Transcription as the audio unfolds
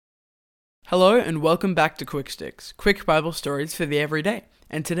Hello and welcome back to Quick Sticks, quick Bible stories for the everyday.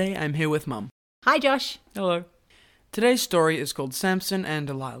 And today I'm here with Mum. Hi, Josh. Hello. Today's story is called Sampson and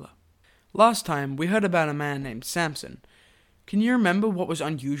Delilah. Last time we heard about a man named Sampson. Can you remember what was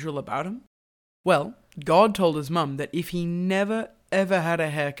unusual about him? Well, God told his mum that if he never ever had a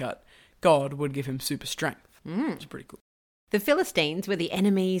haircut, God would give him super strength. It's pretty cool. The Philistines were the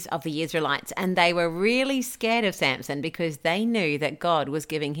enemies of the Israelites, and they were really scared of Samson because they knew that God was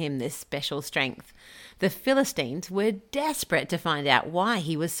giving him this special strength. The Philistines were desperate to find out why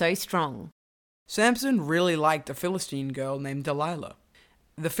he was so strong. Samson really liked a Philistine girl named Delilah.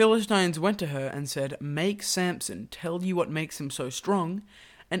 The Philistines went to her and said, "Make Samson tell you what makes him so strong,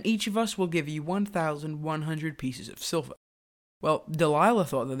 and each of us will give you 1,100 pieces of silver." Well, Delilah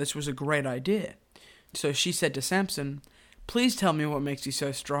thought that this was a great idea. So she said to Samson, "Please tell me what makes you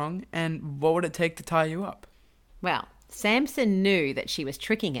so strong, and what would it take to tie you up?" Well, Samson knew that she was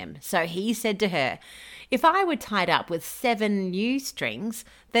tricking him, so he said to her, "If I were tied up with 7 new strings,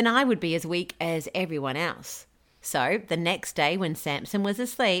 then I would be as weak as everyone else." So the next day when Samson was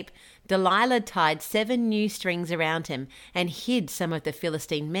asleep, Delilah tied 7 new strings around him and hid some of the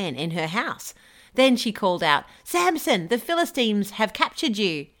Philistine men in her house. Then she called out, "Samson, the Philistines have captured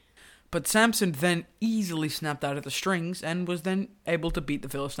you." But Samson then easily snapped out of the strings and was then able to beat the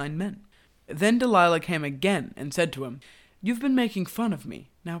Philistine men. Then Delilah came again and said to him, "You've been making fun of me.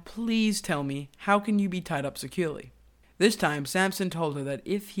 Now please tell me, how can you be tied up securely?" This time Samson told her that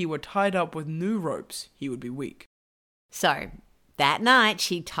if he were tied up with new ropes, he would be weak. So that night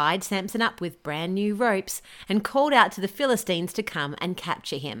she tied Samson up with brand new ropes and called out to the Philistines to come and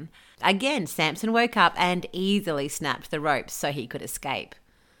capture him. Again, Samson woke up and easily snapped the ropes so he could escape.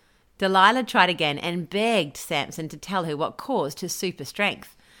 Delilah tried again and begged Samson to tell her what caused his super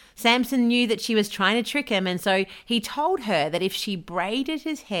strength. Samson knew that she was trying to trick him, and so he told her that if she braided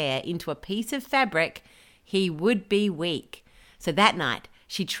his hair into a piece of fabric, he would be weak. So that night,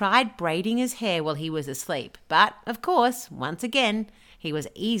 she tried braiding his hair while he was asleep, but, of course, once again, he was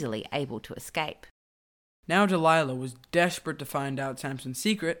easily able to escape. Now Delilah was desperate to find out Samson's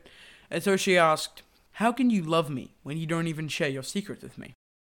secret, and so she asked, "How can you love me when you don't even share your secret with me?"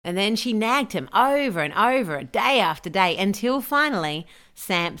 And then she nagged him over and over, day after day, until finally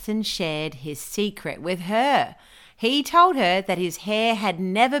Samson shared his secret with her. He told her that his hair had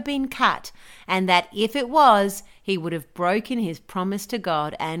never been cut, and that if it was, he would have broken his promise to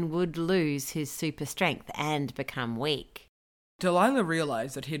God and would lose his super strength and become weak. Delilah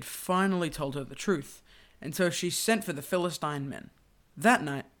realized that he had finally told her the truth, and so she sent for the Philistine men. That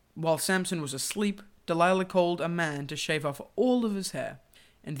night, while Samson was asleep, Delilah called a man to shave off all of his hair.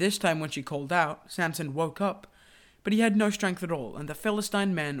 And this time when she called out, Samson woke up, but he had no strength at all, and the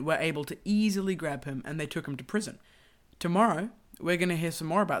Philistine men were able to easily grab him, and they took him to prison. Tomorrow, we're going to hear some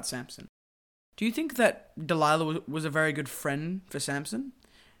more about Samson. Do you think that Delilah was a very good friend for Samson?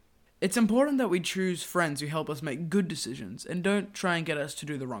 It's important that we choose friends who help us make good decisions and don't try and get us to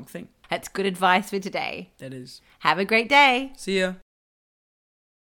do the wrong thing. That's good advice for today. That is. Have a great day. See ya.